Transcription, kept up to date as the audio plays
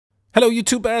Hello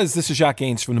YouTubers, this is Jacques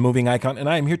from The Moving Icon, and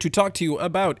I am here to talk to you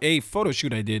about a photo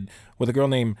shoot I did with a girl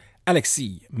named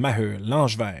Alexie,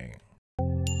 Langevin.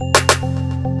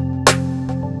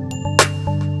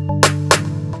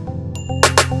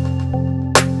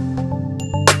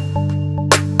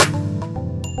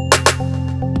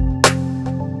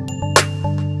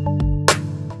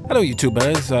 Hello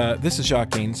YouTubers, this is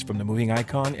Jacques from The Moving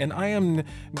Icon, and I am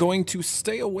going to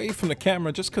stay away from the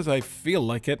camera just because I feel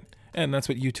like it. And that's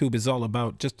what YouTube is all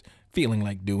about, just feeling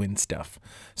like doing stuff.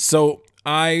 So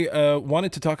I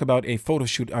wanted to talk about a photo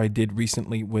shoot I did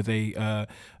recently with a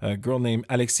girl named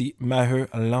Alexie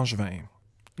Langevin.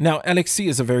 Now, Alexie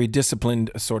is a very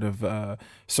disciplined sort of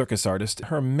circus artist.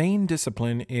 Her main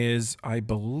discipline is, I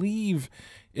believe,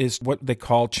 is what they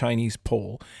call Chinese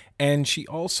pole. And she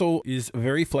also is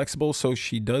very flexible, so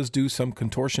she does do some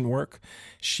contortion work.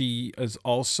 She is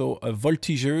also a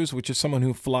voltigeuse, which is someone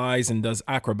who flies and does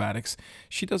acrobatics.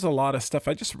 She does a lot of stuff.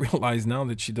 I just realized now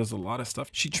that she does a lot of stuff.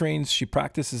 She trains, she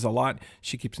practices a lot,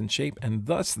 she keeps in shape, and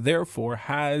thus, therefore,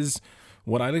 has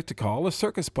what I like to call a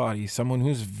circus body, someone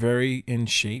who's very in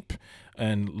shape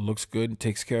and looks good,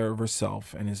 takes care of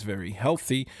herself, and is very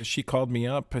healthy. She called me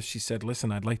up. She said,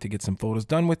 listen, I'd like to get some photos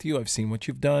done with you. I've seen what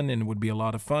you've done, and it would be a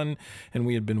lot of fun. And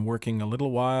we had been working a little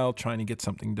while trying to get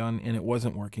something done, and it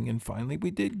wasn't working. And finally,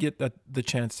 we did get the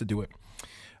chance to do it.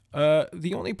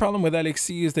 The only problem with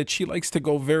Alexie is that she likes to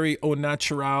go very au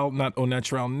naturel, not au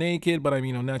naturel naked, but I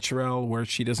mean au naturel where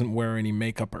she doesn't wear any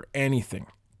makeup or anything.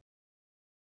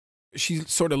 She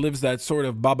sort of lives that sort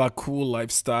of baba cool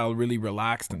lifestyle, really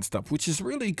relaxed and stuff, which is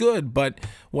really good. But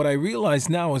what I realize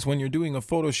now is when you're doing a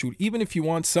photo shoot, even if you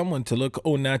want someone to look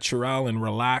au naturel and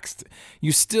relaxed,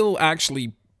 you still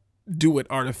actually do it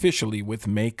artificially with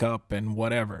makeup and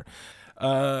whatever.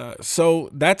 So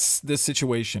that's the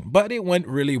situation, but it went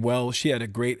really well. She had a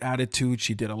great attitude.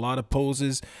 She did a lot of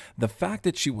poses. The fact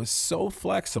that she was so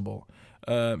flexible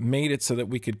made it so that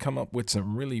we could come up with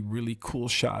some really cool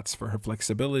shots for her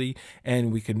flexibility,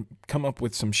 and we could come up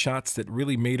with some shots that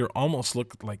really made her almost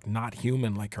look like not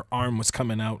human, like her arm was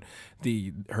coming out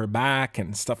her back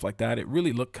and stuff like that. It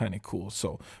really looked kind of cool.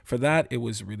 So for that, it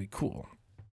was really cool.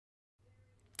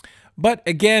 But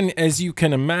again, as you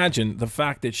can imagine, the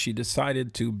fact that she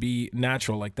decided to be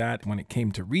natural like that, when it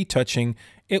came to retouching,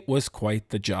 it was quite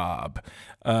the job.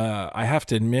 I have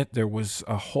to admit, there was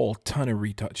a whole ton of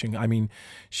retouching. I mean,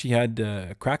 she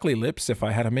had crackly lips. If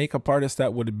I had a makeup artist,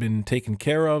 that would have been taken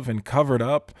care of and covered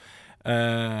up. So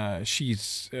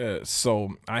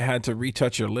I had to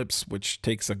retouch her lips, which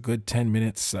takes a good 10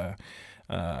 minutes to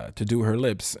do her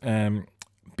lips.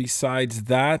 Besides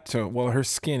that, well, her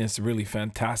skin is really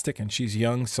fantastic, and she's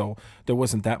young, so there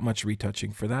wasn't that much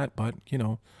retouching for that. But you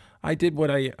know, I did what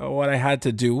I had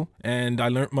to do, and I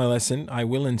learned my lesson. I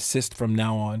will insist from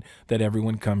now on that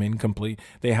everyone come in complete.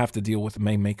 They have to deal with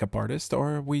my makeup artist,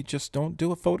 or we just don't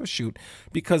do a photo shoot,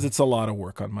 because it's a lot of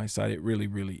work on my side. It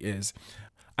really is.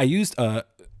 I used a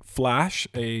flash,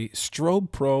 a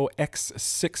Strobpro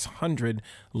X600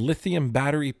 lithium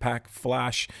battery pack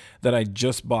flash that I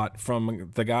just bought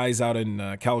from the guys out in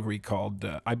Calgary called,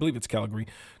 I believe it's Calgary,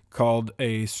 called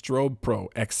a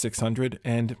Strobpro X600.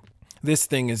 And this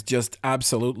thing is just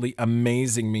absolutely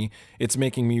amazing me. It's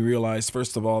making me realize,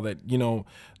 first of all, that, you know,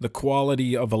 the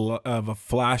quality of a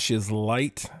flash's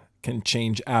light can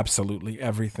change absolutely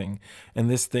everything, and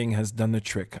this thing has done the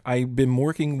trick. I've been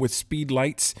working with speed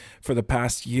lights for the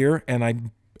past year, and I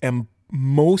am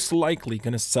most likely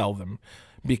going to sell them,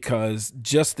 because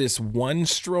just this one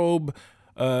strobe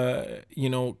you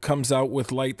know, comes out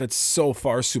with light that's so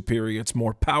far superior. It's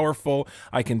more powerful.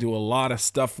 I can do a lot of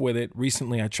stuff with it.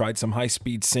 Recently, I tried some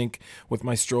high-speed sync with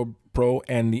my Strobpro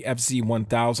and the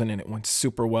FZ1000, and it went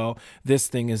super well. This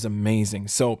thing is amazing.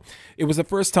 So it was the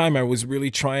first time I was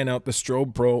really trying out the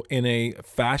Strobpro in a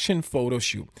fashion photo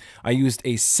shoot. I used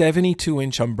a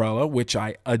 72-inch umbrella, which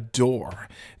I adore.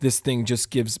 This thing just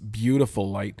gives beautiful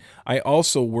light. I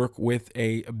also work with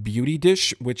a beauty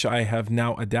dish, which I have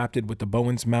now adapted with the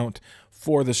Bowens mount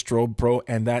for the Strobpro,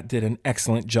 and that did an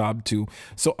excellent job too.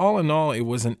 So all in all, it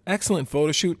was an excellent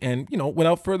photo shoot. And you know,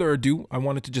 without further ado, I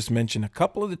wanted to just mention a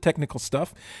couple of the technical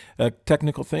stuff,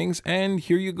 technical things, and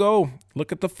here you go.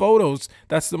 Look at the photos.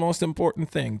 That's the most important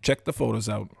thing. Check the photos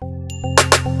out.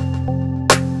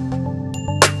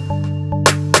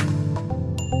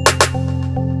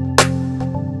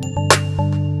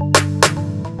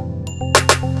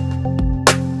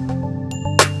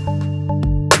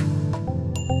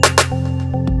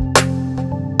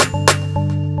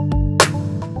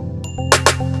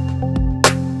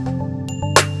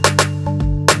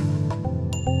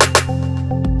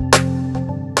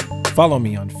 Follow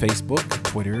me on Facebook,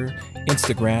 Twitter,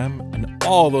 Instagram, and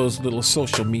all those little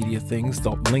social media things.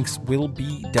 The links will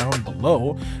be down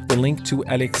below. The link to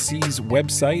Alexie's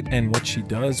website and what she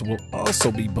does will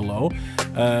also be below.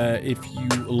 If you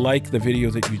like the video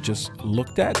that you just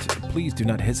looked at, please do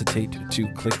not hesitate to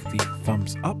click the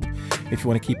thumbs up. If you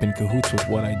want to keep in cahoots with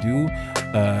what I do,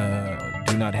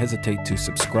 do not hesitate to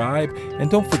subscribe. And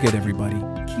don't forget, everybody,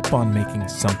 keep on making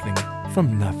something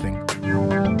from nothing.